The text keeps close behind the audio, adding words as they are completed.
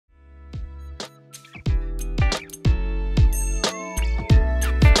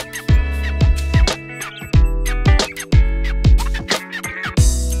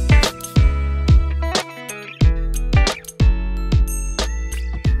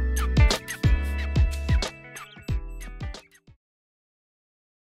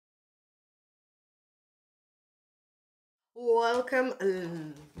Welcome,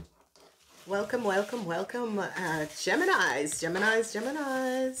 welcome, Geminis.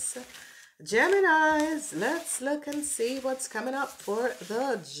 Let's look and see what's coming up for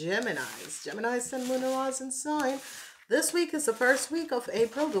the Geminis, Sun, Moon, Mars, and Sign. This week is the first week of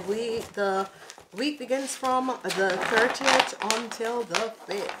April. The week begins from the 30th until the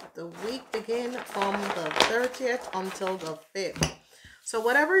 5th. The week begins from the 30th until the 5th. So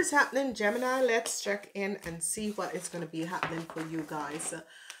whatever is happening, Gemini, let's check in and see what is going to be happening for you guys.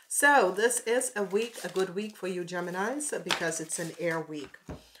 So this is a good week for you, Geminis, because it's an air week.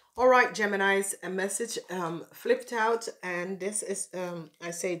 All right, Geminis, a message flipped out, and this is, I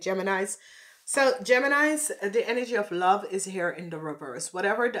say Geminis. So Geminis, the energy of love is here in the reverse.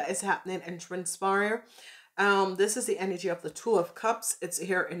 Whatever that is happening and transpire, this is the energy of the Two of Cups. It's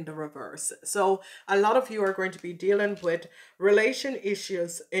here in the reverse. So a lot of you are going to be dealing with relation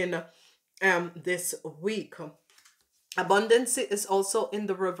issues in this week. Abundance is also in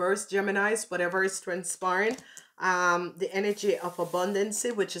the reverse, Geminis, whatever is transpiring. The energy of abundance,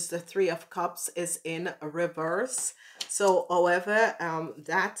 which is the Three of Cups, is in reverse. So however,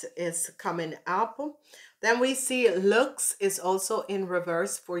 that is coming up. Then we see looks is also in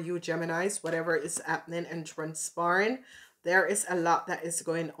reverse for you, Geminis, whatever is happening and transpiring. There is a lot that is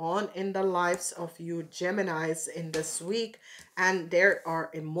going on in the lives of you, Geminis, in this week. And there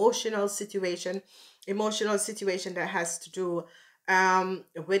are emotional situation that has to do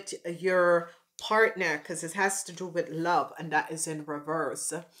with your partner, because it has to do with love, and that is in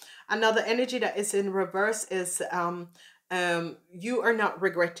reverse. Another energy that is in reverse is you are not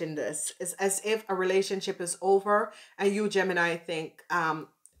regretting this. It's as if a relationship is over and you, Gemini, think I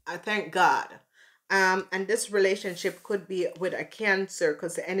thank God. And this relationship could be with a Cancer,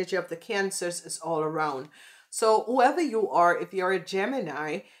 because the energy of the Cancers is all around. So whoever you are, if you're a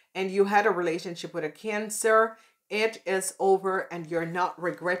Gemini and you had a relationship with a Cancer, it is over and you're not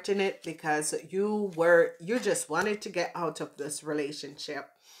regretting it, because you just wanted to get out of this relationship.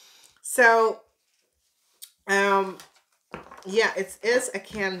 So yeah, it is a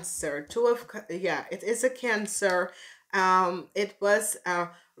Cancer. It is a Cancer. It was a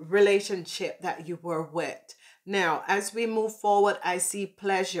relationship that you were with. Now, as we move forward, I see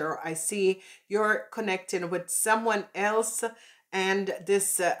pleasure. I see you're connecting with someone else, and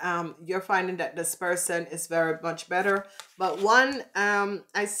this you're finding that this person is very much better. But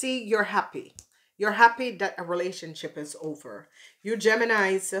I see you're happy. You're happy that a relationship is over. You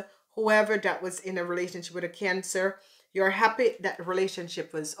Geminis, whoever that was in a relationship with a Cancer, you're happy that the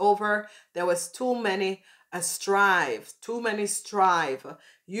relationship was over. There was too many strive.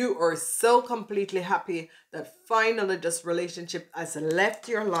 You are so completely happy that finally this relationship has left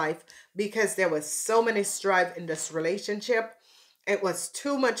your life, because there was so many strive in this relationship. It was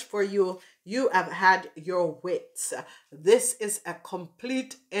too much for you. You have had your wits. This is a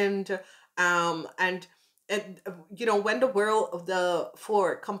complete end. And you know, when the world of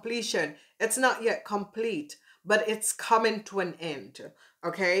for completion, it's not yet complete, but it's coming to an end.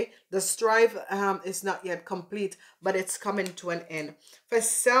 Okay, the strive is not yet complete, but it's coming to an end. For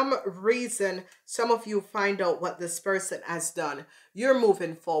some reason, some of you find out what this person has done. You're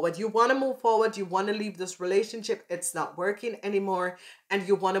moving forward. You want to move forward. You want to leave this relationship. It's not working anymore, and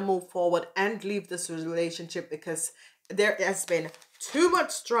you want to move forward and leave this relationship because there has been too much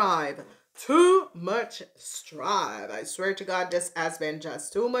strive. Too much strive. I swear to God, this has been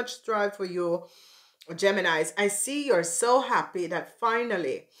just too much strive for you, Geminis. I see you're so happy that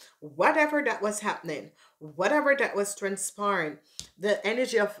finally, whatever that was happening, whatever that was transpiring, the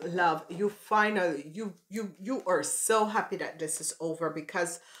energy of love, you finally, you are so happy that this is over,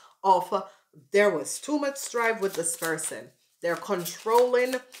 because of there was too much strife with this person. They're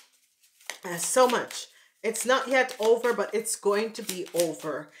controlling so much. It's not yet over, but it's going to be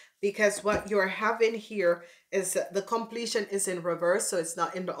over, because what you're having here is the completion is in reverse, so it's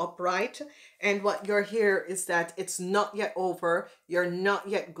not in the upright. And what you're here is that it's not yet over. You're not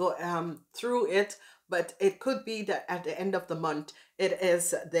yet through it, but it could be that at the end of the month it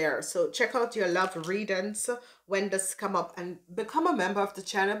is there. So check out your love readings when this come up, and become a member of the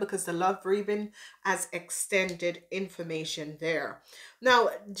channel, because the love reading has extended information there. Now,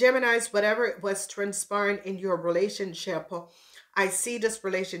 Geminis, whatever was transpiring in your relationship, I see this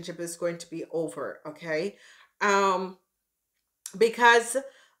relationship is going to be over, okay? Because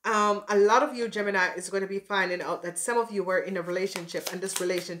a lot of you, Gemini, is going to be finding out that some of you were in a relationship, and this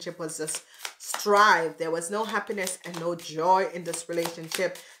relationship was just strive. There was no happiness and no joy in this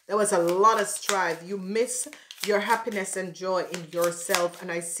relationship. There was a lot of strive. You miss your happiness and joy in yourself,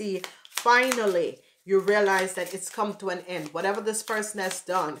 and I see finally you realize that it's come to an end. Whatever this person has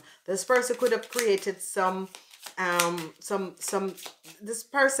done, this person could have created some This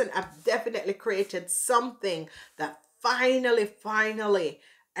person have definitely created something that finally,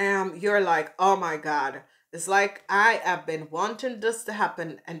 you're like, oh my God. It's like, I have been wanting this to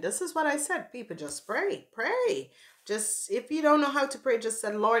happen. And this is what I said. People, just pray. Just, if you don't know how to pray, just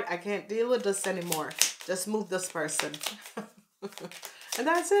say, Lord, I can't deal with this anymore. Just move this person. And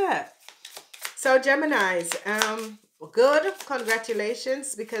that's it. So Geminis, good,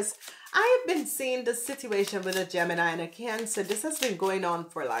 congratulations, because I have been seeing the situation with a Gemini and a Cancer. This has been going on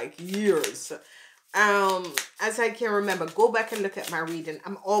for like years. As I can remember, go back and look at my reading.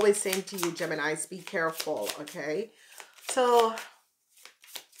 I'm always saying to you, Geminis, be careful, okay? So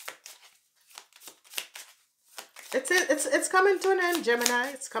it's coming to an end, Gemini.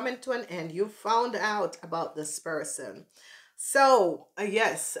 It's coming to an end. You found out about this person. So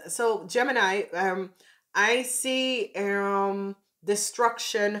yes, so Gemini, I see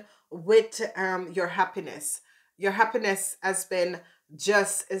destruction with your happiness. Your happiness has been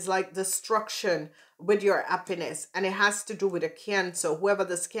is like destruction with your happiness, and it has to do with a Cancer. Whoever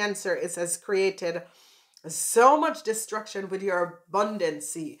this Cancer is has created so much destruction with your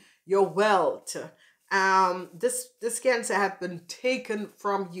abundancy, your wealth. This Cancer have been taken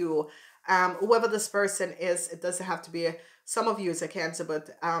from you. Whoever this person is, it doesn't have to be some of you is a Cancer, but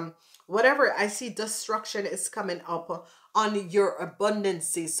whatever, I see destruction is coming up on your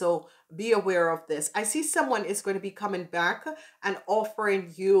abundancy. So be aware of this. I see someone is going to be coming back and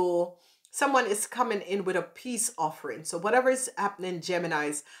offering you, someone is coming in with a peace offering. So whatever is happening,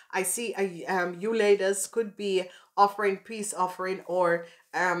 Geminis, I see you ladies could be offering peace offering, or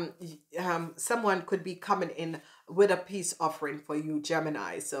someone could be coming in with a peace offering for you,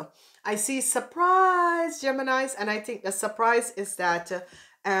 Gemini. So I see surprise, Geminis, and I think the surprise is that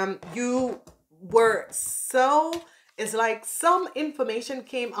you were so, it's like some information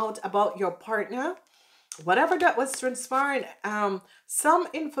came out about your partner. Whatever that was transpiring, some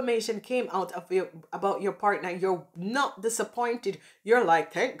information came out of you about your partner. You're not disappointed. You're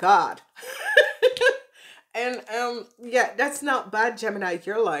like, thank God. And yeah, that's not bad, Gemini.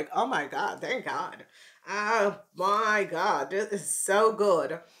 You're like, oh my God, thank God. Oh my God, this is so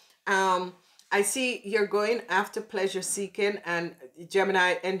good. I see you're going after pleasure seeking, and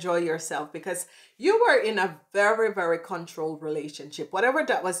Gemini, enjoy yourself, because you were in a very controlled relationship. Whatever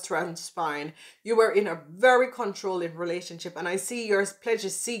that was transpiring, you were in a very controlling relationship, and I see your pleasure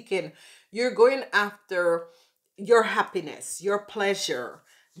seeking. You're going after your happiness, your pleasure,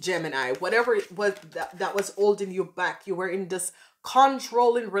 Gemini. Whatever it was that was holding you back, you were in this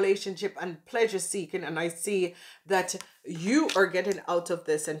controlling relationship and pleasure seeking, and I see that you are getting out of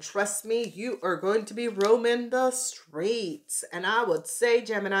this, and trust me, you are going to be roaming the streets. And I would say,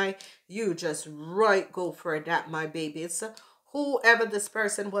 Gemini, you just go for that, my babies. Whoever this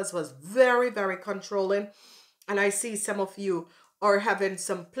person was very controlling, and I see some of you are having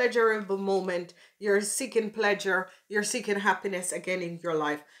some pleasurable moment. You're seeking pleasure, you're seeking happiness again in your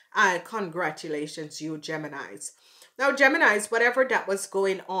life. And congratulations, you Geminis. Now, Geminis, whatever that was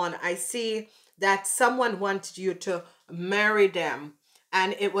going on, I see that someone wanted you to marry them,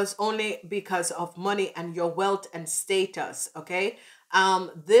 and it was only because of money and your wealth and status, okay?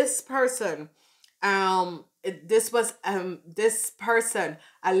 This person, this person,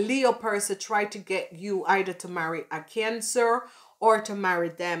 a Leo person, tried to get you either to marry a Cancer or to marry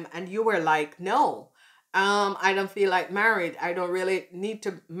them, and you were like, no. I don't feel like married. I don't really need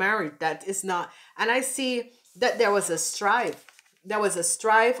to marry. That is not. And I see that there was a strife. There was a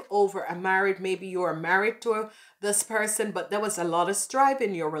strife over a married. Maybe you are married to this person, but there was a lot of strife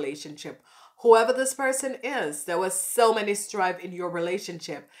in your relationship. Whoever this person is, there was so many strife in your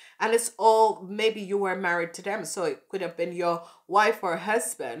relationship. And it's all, maybe you were married to them. So it could have been your wife or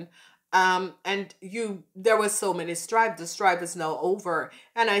husband. And there was so many strife. The strife is now over,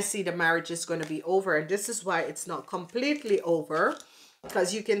 and I see the marriage is going to be over, and this is why it's not completely over,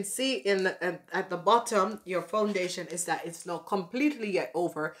 because you can see at the bottom, your foundation is that it's not completely yet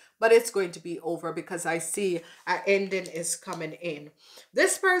over, but it's going to be over, because I see an ending is coming in.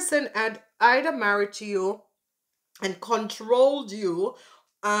 This person had either married to you and controlled you,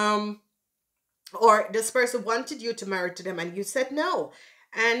 or this person wanted you to marry to them and you said no.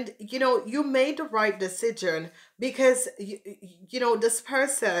 And you made the right decision, because this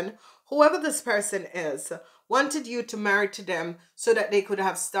person, whoever this person is, wanted you to marry to them so that they could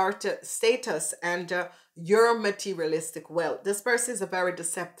have status and your materialistic wealth. This person is a very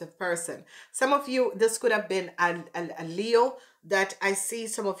deceptive person. Some of you, this could have been a Leo that I see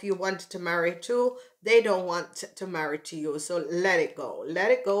some of you wanted to marry to. They don't want to marry to you, so let it go. Let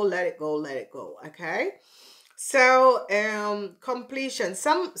it go, let it go, let it go, okay? So completion,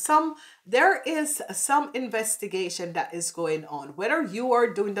 there is some investigation that is going on, whether you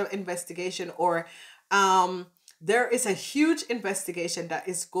are doing the investigation or there is a huge investigation that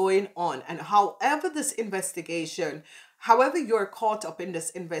is going on. And however this investigation, however you're caught up in this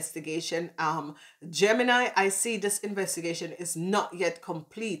investigation, Gemini, I see this investigation is not yet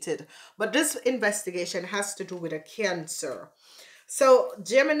completed, but this investigation has to do with a Cancer. So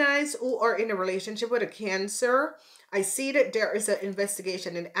Geminis who are in a relationship with a Cancer, I see that there is an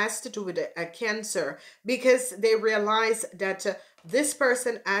investigation and it has to do with a Cancer, because they realize that this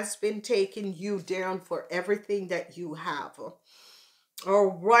person has been taking you down for everything that you have.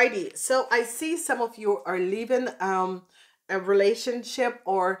 Alrighty, so I see some of you are leaving a relationship,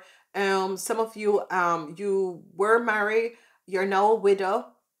 or some of you you were married, you're now a widow.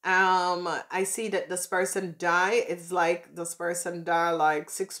 I see that this person died. It's like this person died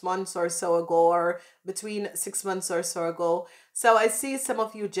like 6 months or so ago, or between 6 months or so ago. So I see some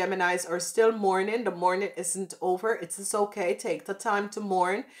of you Geminis are still mourning. The mourning isn't over. It's okay. Take the time to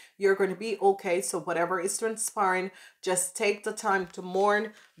mourn. You're going to be okay. So whatever is transpiring, just take the time to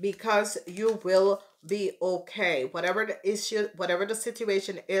mourn, because you will be okay. Whatever the issue, whatever the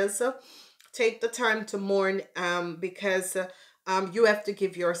situation is, take the time to mourn, because you have to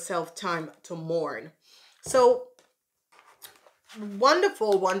give yourself time to mourn. So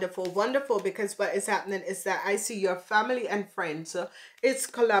wonderful, wonderful, wonderful, because what is happening is that I see your family and friends it's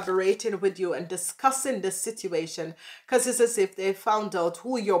collaborating with you and discussing this situation, because it's as if they found out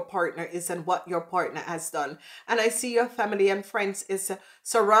who your partner is and what your partner has done. And I see your family and friends is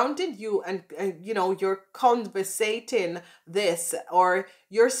surrounding you, and you know, you're conversating this, or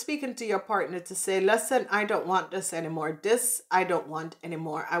you're speaking to your partner to say, listen, I don't want this anymore. This I don't want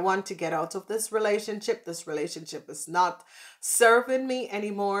anymore. I want to get out of this relationship. This relationship is not serving me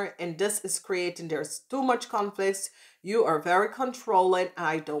anymore, and this is creating, there's too much conflicts. You are very controlling.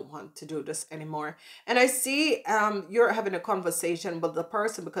 I don't want to do this anymore. And I see you're having a conversation with the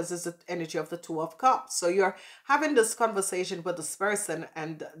person, because it's the energy of the Two of Cups. So you're having this conversation with this person,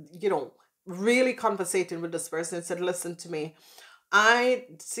 and you know, really conversating with this person and said, listen to me, I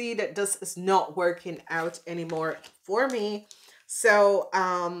see that this is not working out anymore for me. So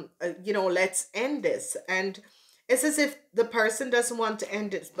you know, let's end this. And it's as if the person doesn't want to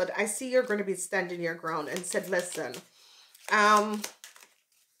end it, but I see you're going to be standing your ground and said, listen,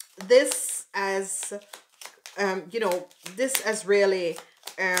 this as you know, this has really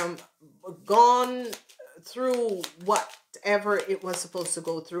gone through whatever it was supposed to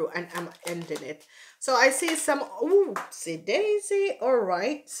go through, and I'm ending it. So I see some, oh, see Daisy. All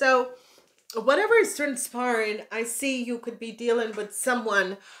right, so whatever is transpiring, I see you could be dealing with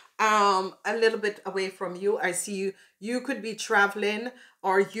someone a little bit away from you. I see you could be traveling,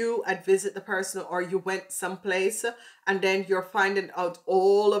 or you had visit the person, or you went someplace, and then you're finding out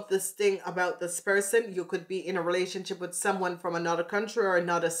all of this thing about this person. You could be in a relationship with someone from another country or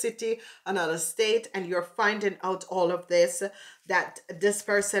another city, another state, and you're finding out all of this, that this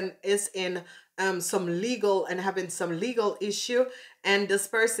person is in some legal and having some legal issue, and this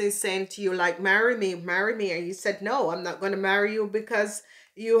person is saying to you like, marry me, and you said, no, I'm not going to marry you because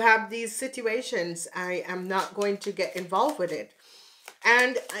you have these situations. I am not going to get involved with it.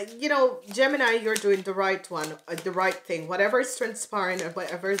 And you know, Gemini, you're doing the right one, the right thing. Whatever is transpiring and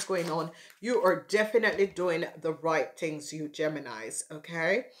whatever is going on, you are definitely doing the right things, you Geminis.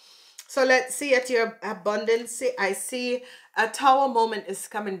 Okay, so let's see at your abundance. I see a tower moment is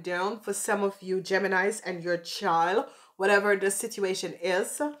coming down for some of you Geminis and your child, whatever the situation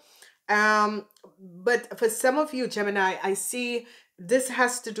is. But for some of you Gemini, I see this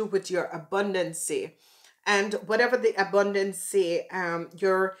has to do with your abundance, and whatever the abundance,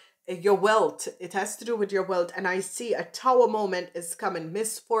 your wealth, it has to do with your wealth. And I see a tower moment is coming,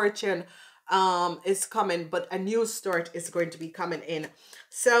 misfortune is coming, but a new start is going to be coming in.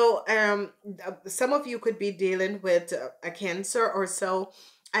 So some of you could be dealing with a Cancer or so,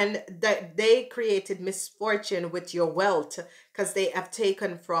 and that they created misfortune with your wealth because they have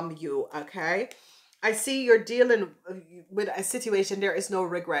taken from you. Okay, I see you're dealing with a situation, there is no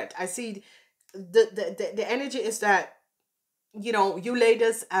regret. I see the energy is that, you know, you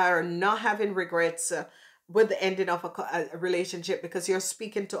ladies are not having regrets with the ending of a relationship, because you're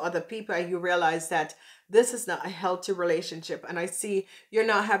speaking to other people and you realize that this is not a healthy relationship. And I see you're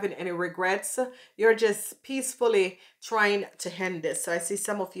not having any regrets. You're just peacefully trying to end this. So I see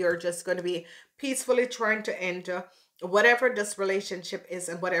some of you are just going to be peacefully trying to end whatever this relationship is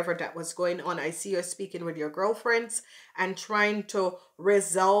and whatever that was going on. I see you're speaking with your girlfriends and trying to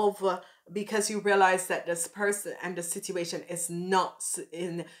resolve, because you realize that this person and the situation is not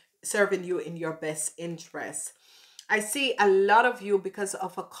in serving you in your best interest. I see a lot of you because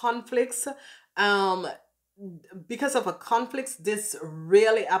of a conflicts, um, this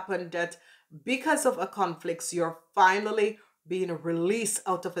really happened, that because of a conflicts, you're finally being released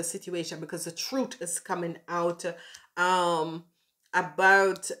out of a situation because the truth is coming out, um,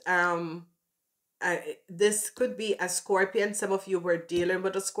 about, uh, this could be a Scorpion. Some of you were dealing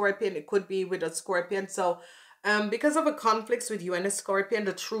with a Scorpion. It could be with a Scorpion. So, because of a conflicts with you and a Scorpion,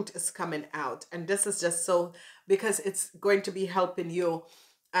 the truth is coming out. And this is just so, because it's going to be helping you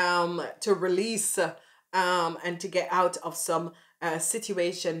to release, and to get out of some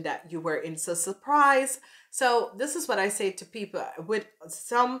situation that you were in. So, surprise. So, this is what I say to people: with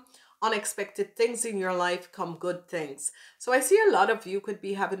some unexpected things in your life come good things. So I see a lot of you could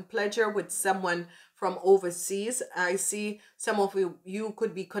be having pleasure with someone from overseas. I see some of you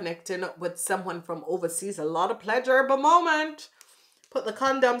could be connecting with someone from overseas. A lot of pleasurable moment. Put the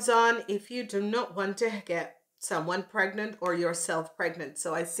condoms on if you do not want to get someone pregnant or yourself pregnant.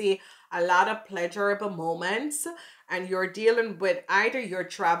 So I see a lot of pleasurable moments, and you're dealing with either you're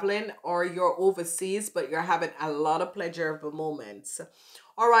traveling or you're overseas, but you're having a lot of pleasurable moments.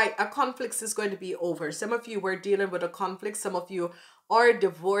 All right, a conflict is going to be over. Some of you were dealing with a conflict. Some of you are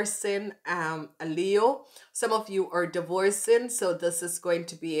divorcing, a Leo. Some of you are divorcing, so this is going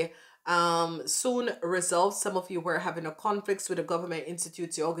to be soon resolved. Some of you were having a conflict with a government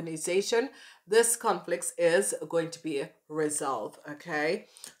institute organization. This conflict is going to be resolved. Okay,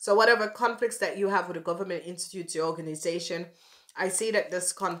 so whatever conflicts that you have with a government institute organization, I see that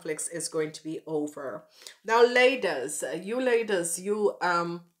this conflict is going to be over. Now, ladies, you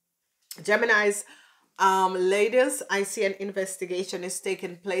Geminis, ladies, I see an investigation is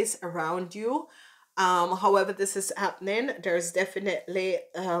taking place around you. However this is happening, there's definitely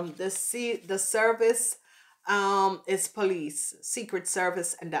the service is police, secret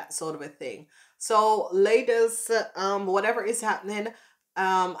service, and that sort of a thing. So ladies, whatever is happening,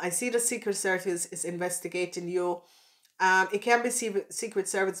 I see the secret service is investigating you. It can be secret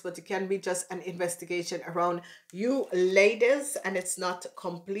service, but it can be just an investigation around you, ladies, and it's not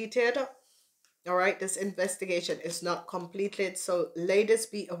completed. All right, this investigation is not completed. So ladies,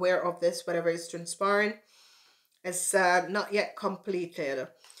 be aware of this. Whatever is transpiring, it's not yet completed.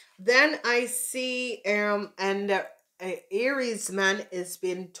 Then I see Aries man is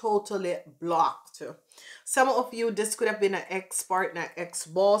being totally blocked. Some of you, this could have been an ex-partner,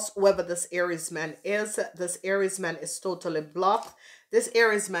 ex-boss, whoever this Aries man is. This Aries man is totally blocked. This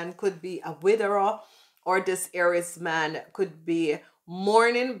Aries man could be a widower, or this Aries man could be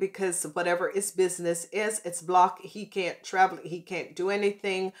mourning because whatever his business is, it's blocked. He can't travel, he can't do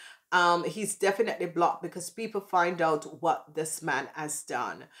anything. He's definitely blocked because people find out what this man has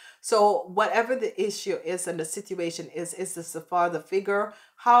done. So whatever the issue is and the situation is this a father figure?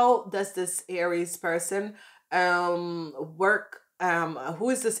 How does this Aries person work? Who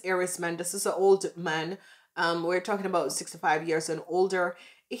is this Aries man? This is an old man. We're talking about 65 years and older.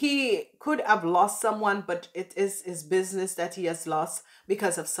 He could have lost someone, but it is his business that he has lost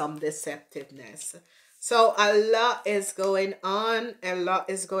because of some deceptiveness. So a lot is going on. A lot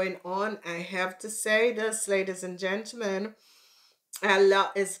is going on. I have to say this, ladies and gentlemen. A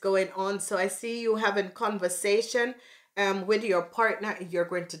lot is going on. So I see you having conversation with your partner, and you're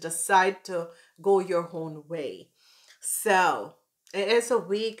going to decide to go your own way. So it is a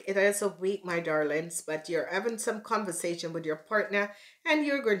week, my darlings, but you're having some conversation with your partner, and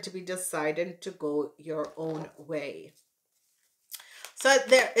you're going to be deciding to go your own way. So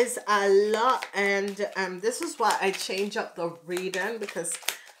there is a lot, and this is why I change up the reading, because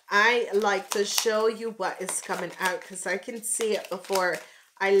I like to show you what is coming out, because I can see it before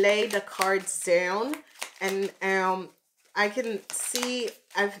I lay the cards down, and I can see,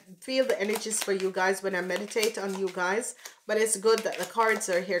 I feel the energies for you guys when I meditate on you guys, but it's good that the cards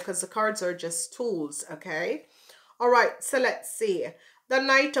are here because the cards are just tools, okay? All right, so let's see. The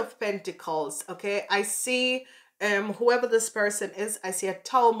Knight of Pentacles, okay? I see whoever this person is, I see a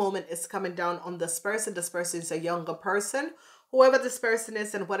Tower moment is coming down on this person. This person is a younger person. Whoever this person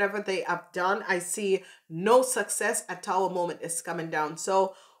is and whatever they have done, I see no success. A Tower moment is coming down.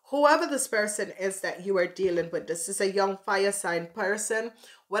 So whoever this person is that you are dealing with, this is a young fire sign person.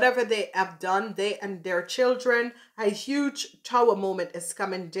 Whatever they have done, they and their children, a huge Tower moment is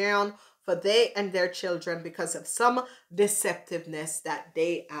coming down for they and their children because of some deceptiveness that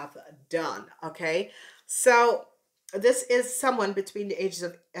they have done, okay? So this is someone between the ages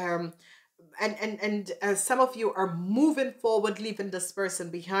of some of you are moving forward, leaving this person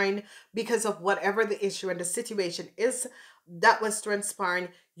behind because of whatever the issue and the situation is that was transpiring.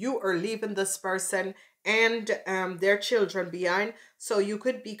 You are leaving this person, and their children behind. So you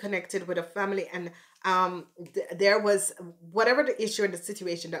could be connected with a family, and there was whatever the issue and the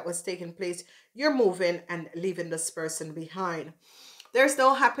situation that was taking place, you're moving and leaving this person behind. There's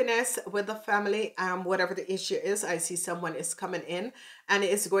no happiness with the family. Whatever the issue is, I see someone is coming in and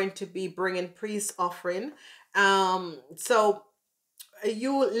is going to be bringing peace offering. So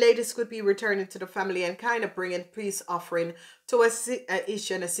you ladies could be returning to the family and kind of bringing peace offering to a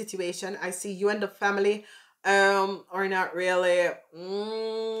issue and a situation. I see you and the family are not really,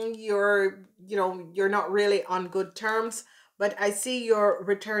 you're not really on good terms, but I see you're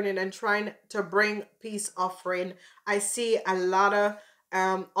returning and trying to bring peace offering. I see a lot of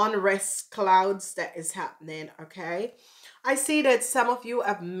unrest clouds that is happening. Okay, I see that some of you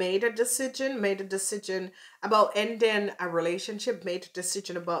have made a decision about ending a relationship, made a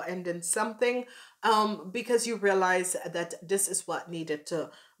decision about ending something, because you realize that this is what needed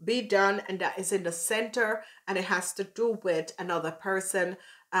to be done, and that is in the center, and it has to do with another person,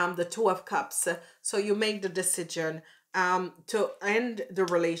 the Two of Cups. So you make the decision to end the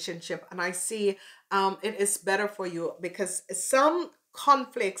relationship, and I see it is better for you because some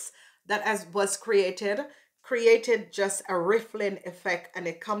conflicts that as was created just a rippling effect, and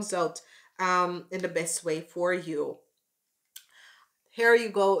it comes out in the best way for you. Here you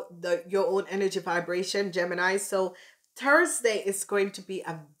go, your own energy vibration, Gemini. So Thursday is going to be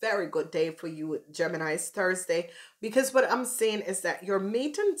a very good day for you, Gemini's Thursday, because what I'm seeing is that you're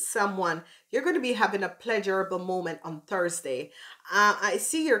meeting someone. You're going to be having a pleasurable moment on Thursday. I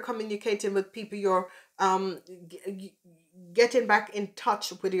see you're communicating with people. You're getting back in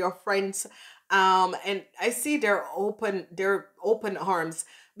touch with your friends, and I see they're open arms,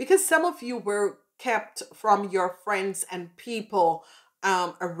 because some of you were kept from your friends and people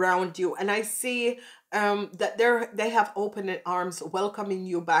around you, and I see that they have open arms welcoming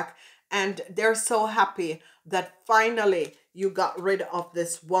you back, and they're so happy that finally you got rid of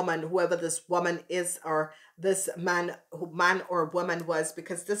this woman, whoever this woman is, or this man or woman was,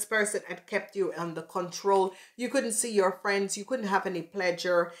 because this person had kept you under control. You couldn't see your friends, you couldn't have any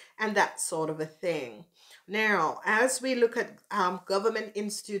pleasure, and that sort of a thing. Now, as we look at government,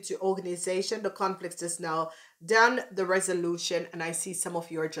 institute, organization, the conflict is now done, the resolution, and I see some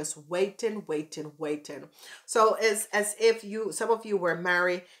of you are just waiting. So it's as if some of you were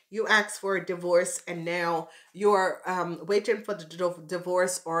married, you asked for a divorce, and now you're waiting for the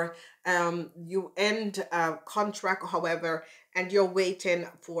divorce, or you end a contract, however, and you're waiting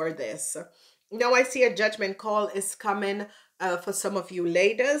for this. Now I see a judgment call is coming for some of you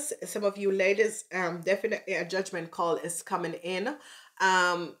ladies. Definitely a judgment call is coming in.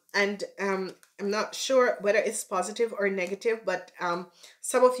 And I'm not sure whether it's positive or negative, but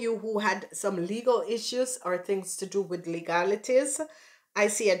some of you who had some legal issues or things to do with legalities, I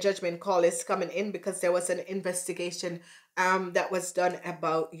see a judgment call is coming in because there was an investigation that was done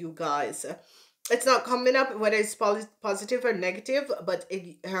about you guys. It's not coming up whether it's positive or negative, but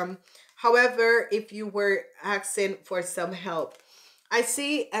however, if you were asking for some help, I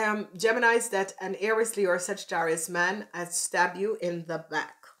see Geminis that an Aries, Leo, or Sagittarius man has stabbed you in the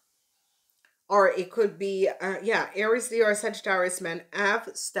back. Or it could be, Aries, Leo, or Sagittarius man have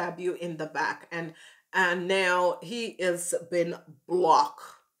stabbed you in the back, and now he is been blocked.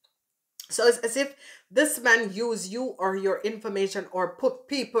 So it's as if this man used you or your information, or put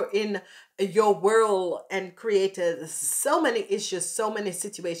people in your world and created so many issues, so many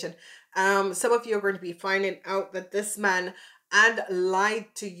situations. Some of you are going to be finding out that this man had lied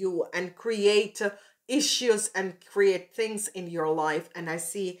to you and create issues and create things in your life. And I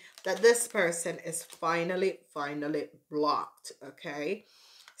see that this person is finally blocked. Okay.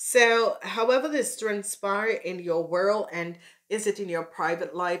 So however this transpire in your world, and is it in your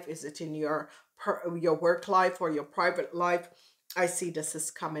private life? Is it in your work life or your private life? I see this is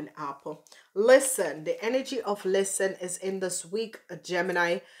coming up. Listen, the energy of listen is in this week,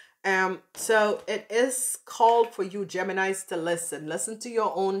 Gemini. So it is called for you Geminis to listen to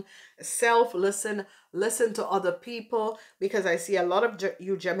your own self, listen to other people, because I see a lot of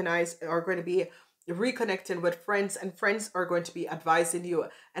you Geminis are going to be reconnecting with friends, and friends are going to be advising you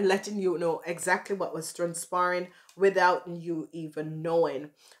and letting you know exactly what was transpiring without you even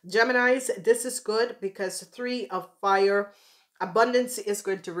knowing. Geminis, this is good because 3 of fire, abundance is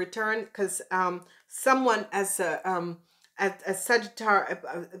going to return, because someone as a Sagittarius,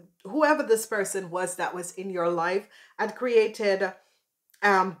 whoever this person was that was in your life, had created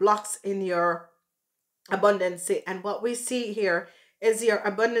blocks in your abundance. And what we see here is your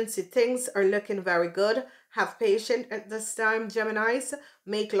abundance. Things are looking very good. Have patience at this time, Geminis.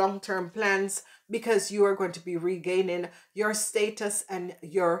 Make long-term plans. because you are going to be regaining your status and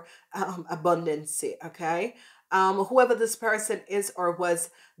your abundance, okay? Whoever this person is or was,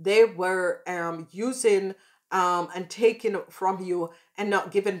 they were using and taking from you and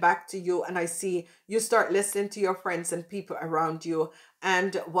not giving back to you. And I see you start listening to your friends and people around you.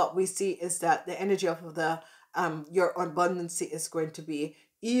 And what we see is that the energy of the your abundance is going to be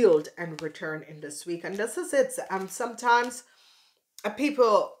yield and return in this week. And this is it. Sometimes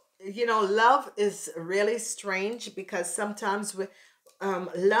people, you know, love is really strange, because sometimes we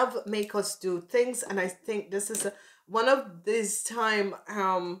love make us do things. And I think this is one of these time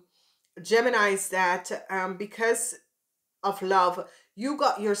Geminis that because of love, you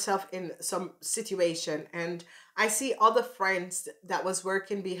got yourself in some situation, and I see other friends that was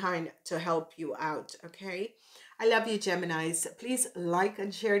working behind to help you out, okay? I love you, Geminis. Please like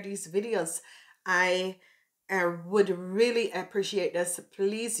and share these videos. I would really appreciate this.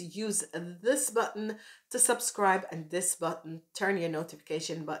 Please use this button to subscribe, and this button, turn your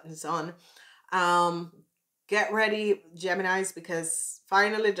notification buttons on. Get ready, Geminis, because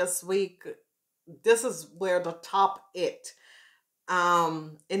finally this week, this is where the top it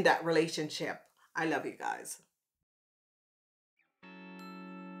in that relationship. I love you guys.